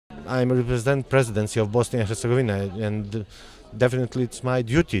I represent Presidency of Bosnia-Herzegovina, and definitely it's my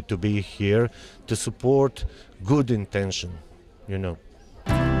duty to be here to support good intention, you know.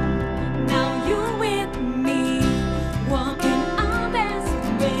 Now you're with me, walking our best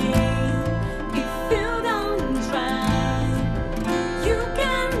way. If you don't try, you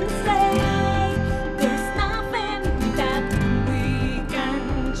can say there's nothing that we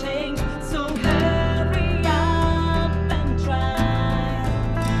can change. So hurry up and try,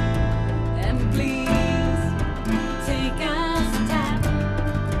 and please take a step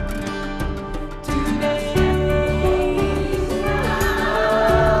today.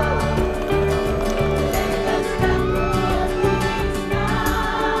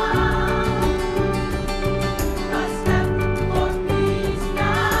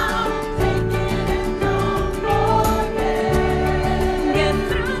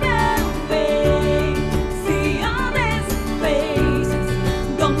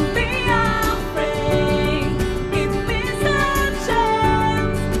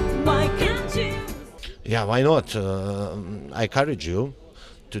 Yeah, why not? I encourage you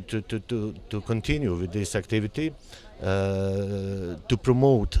to continue with this activity, to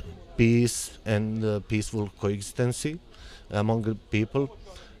promote peace and peaceful coexistence among the people,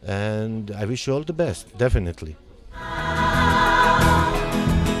 and I wish you all the best, definitely.